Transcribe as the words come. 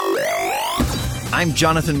I'm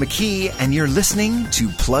Jonathan McKee, and you're listening to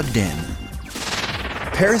Plugged In.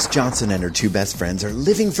 Paris Johnson and her two best friends are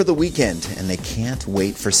living for the weekend, and they can't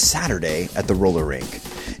wait for Saturday at the roller rink.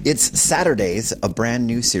 It's Saturdays, a brand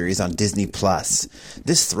new series on Disney+.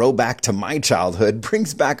 This throwback to my childhood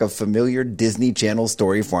brings back a familiar Disney Channel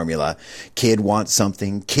story formula. Kid wants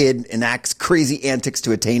something, kid enacts crazy antics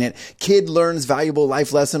to attain it, kid learns valuable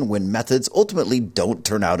life lesson when methods ultimately don't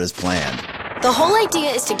turn out as planned. The whole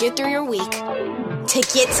idea is to get through your week, to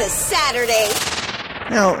get to Saturday.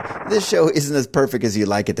 Now, this show isn't as perfect as you'd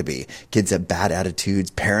like it to be. Kids have bad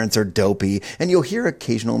attitudes, parents are dopey, and you'll hear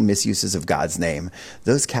occasional misuses of God's name.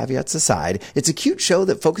 Those caveats aside, it's a cute show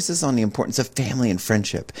that focuses on the importance of family and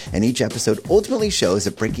friendship, and each episode ultimately shows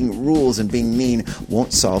that breaking rules and being mean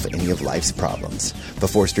won't solve any of life's problems.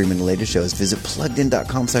 Before streaming the latest shows, visit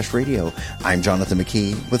pluggedin.com/radio. I'm Jonathan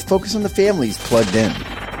McKee, with Focus on the Family's Plugged In.